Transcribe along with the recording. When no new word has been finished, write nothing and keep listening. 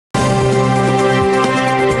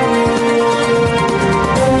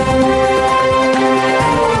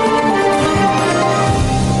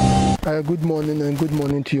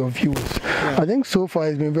to your viewers. I think so far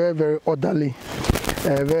it's been very, very orderly.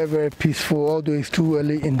 Very, very peaceful, although it's too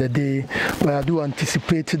early in the day, but I do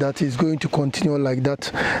anticipate that it's going to continue like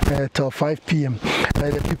that till 5 p.m.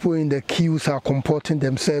 The people in the queues are comporting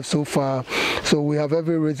themselves so far, so we have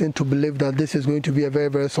every reason to believe that this is going to be a very,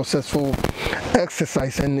 very successful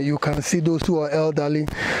exercise. And you can see those who are elderly,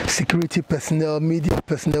 security personnel, media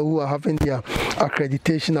personnel who are having their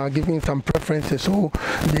accreditation are giving some preferences, so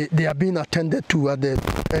they are being attended to at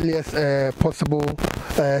the earliest possible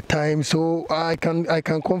time. So I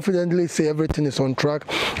can confidently say everything is on track.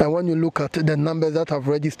 And when you look at the numbers that have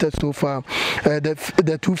registered so far,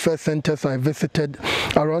 the two first centers I visited,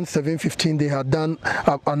 around 7:15 they had done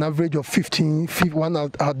an average of 15. One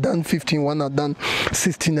had done 15, one had done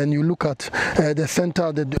 16. And you look at the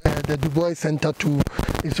center, the Du Bois Center too,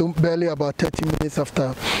 it's barely about 30 minutes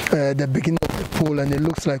after the beginning of the poll, and it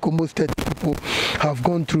looks like almost 30 people have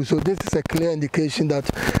gone through. So this is a clear indication that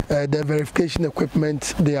the verification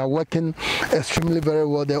equipment, they are working extremely very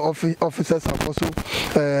well. The officers have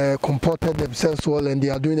also comported themselves well, and they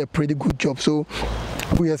are doing a pretty good job. So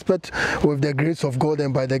we expect, with the grace of God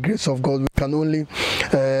and by the grace of God, we can only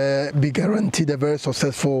be guaranteed a very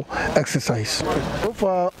successful exercise. So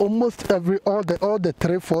far, almost all the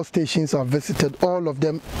 3-4 stations are visited. All of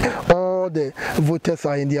them, all the voters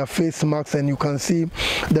are in their face masks, and you can see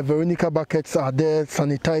the Veronica buckets are there,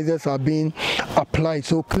 sanitizers are being applied.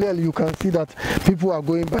 So clearly you can see that people are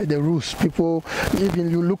going by the rules. People,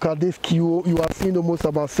 even you look at this queue, you are seeing almost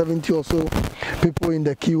about 70 or so people in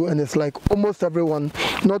the queue, and it's like almost everyone,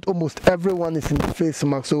 not almost everyone, is in the face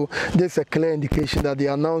mask. So there's a clear indication that the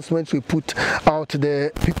announcements we put out there,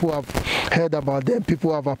 people have heard about them,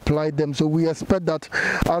 people have applied them. So we expect that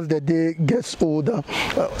as the day gets older,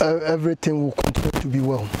 everything will continue to be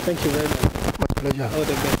well. Thank you very much. My pleasure. All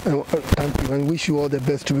the best. Thank you, and wish you all the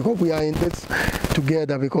best too, because we are in this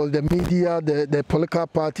together, because the media, the political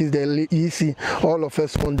parties, the EC, all of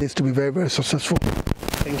us want this to be very, very successful.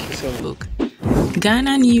 Thank you so much.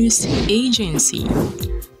 Ghana News Agency.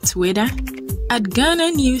 Twitter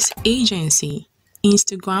 @Ghana News Agency.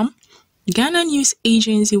 Instagram Ghana News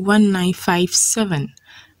Agency 1957,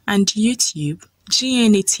 and YouTube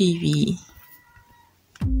GNA TV.